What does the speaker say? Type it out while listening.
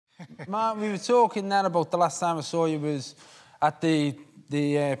Mark, we were talking then about the last time I saw you was at the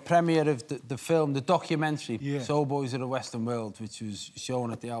premiere of the film, the documentary, Soul Boys of the Western World, which was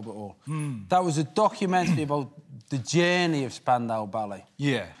shown at the Albert Hall. That was a documentary about the journey of Spandau Ballet.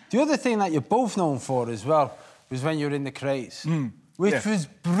 Yeah. The other thing that you're both known for as well was when you were in The Craze, which was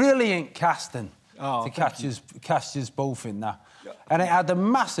brilliant casting to cast us both in that. And it had a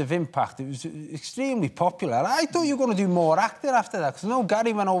massive impact. It was extremely popular. I thought you were going to do more acting after that, because I know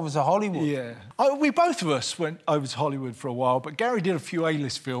Gary went over to Hollywood. Yeah. We both of us went over to Hollywood for a while, but Gary did a few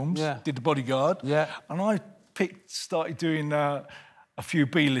A-list films, did The Bodyguard, and I started doing a few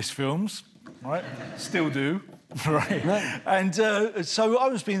B-list films, right? Still do, right? And so I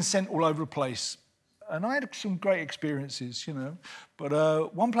was being sent all over the place. And I had some great experiences, you know.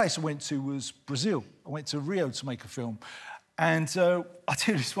 But one place I went to was Brazil. I went to Rio to make a film. And I'll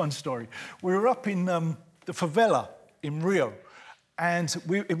tell you this one story. We were up in the favela in Rio. And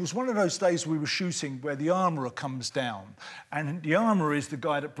it was one of those days we were shooting where the armourer comes down. And the armourer is the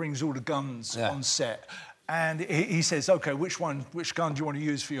guy that brings all the guns on set. And he says, OK, which gun do you want to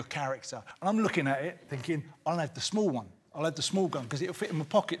use for your character? And I'm looking at it thinking, I'll have the small one. I'll have the small gun because it'll fit in my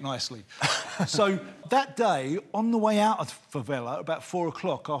pocket nicely. So that day, on the way out of the favela, about 4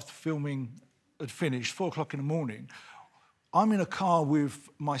 o'clock after filming had finished, 4 o'clock in the morning, I'm in a car with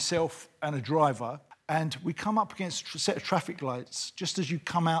myself and a driver, and we come up against a set of traffic lights just as you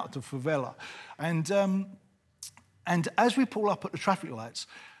come out of the favela. And as we pull up at the traffic lights,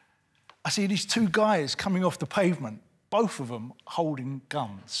 I see these two guys coming off the pavement, both of them holding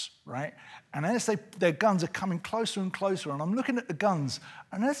guns, right? And as their guns are coming closer and closer, and I'm looking at the guns,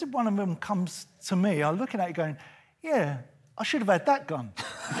 and as one of them comes to me, I'm looking at it going, yeah, I should have had that gun.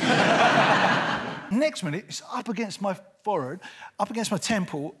 Next minute, it's up against my forehead, up against my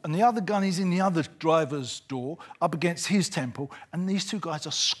temple, and the other gun is in the other driver's door, up against his temple, and these two guys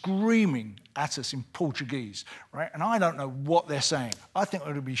are screaming at us in Portuguese, right? And I don't know what they're saying. I think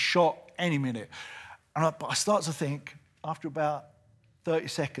we're going to be shot any minute. But I start to think, after about 30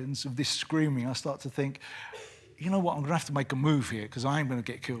 seconds of this screaming, I start to think, you know what, I'm going to have to make a move here because I ain't going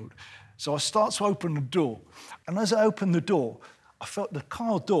to get killed. So I start to open the door. And as I open the door, I felt the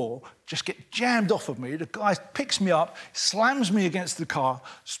car door just get jammed off of me. The guy picks me up, slams me against the car,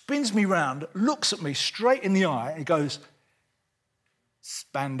 spins me round, looks at me straight in the eye, and he goes,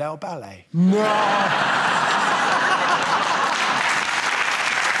 Spandau Ballet. No!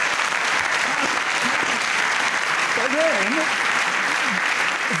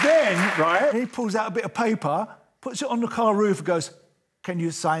 Then, right, he pulls out a bit of paper, puts it on the car roof and goes, can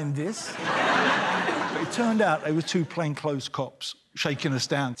you sign this? But it turned out they were two plainclothes cops shaking us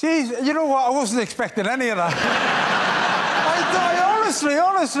down. Jeez, you know what? I wasn't expecting any of that. Honestly,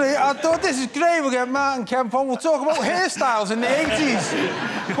 I thought this is great. We'll get Mark and Kemp on. We'll talk about hairstyles in the 80s.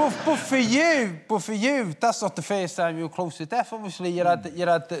 but for you, that's not the first time you were close to death. Obviously, you had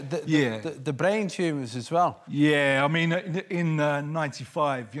the brain tumours as well. Yeah, I mean, in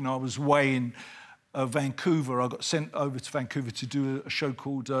 '95, you know, I was away in Vancouver. I got sent over to Vancouver to do a show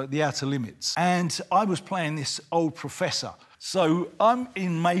called The Outer Limits. And I was playing this old professor. So I'm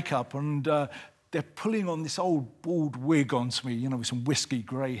in makeup and they're pulling on this old bald wig onto me, you know, with some whiskey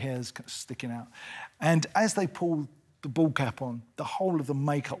grey hairs sticking out. And as they pull the bald cap on, the whole of the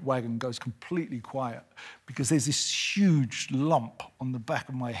makeup wagon goes completely quiet because there's this huge lump on the back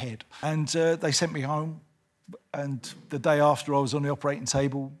of my head. And they sent me home, and the day after I was on the operating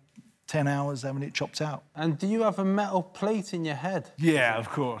table, 10 hours having it chopped out. And do you have a metal plate in your head? Yeah, of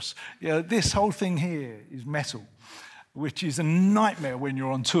course. Yeah, this whole thing here is metal, which is a nightmare when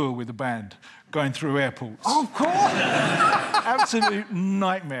you're on tour with a band, going through airports. Oh, of course! Absolute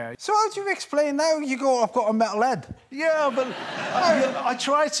nightmare. So how do you explain now? You go, I've got a metal head. Yeah, but I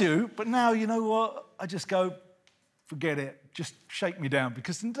try to, but now, you know what? I just go, forget it. Just shake me down,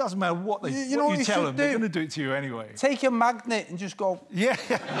 because it doesn't matter what you tell them, they're going to do it to you anyway. Take your magnet and just go... Yeah. Just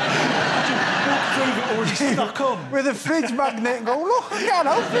walk through it already stuck on. With a fridge magnet and go, look, I can't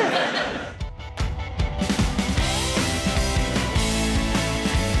help it.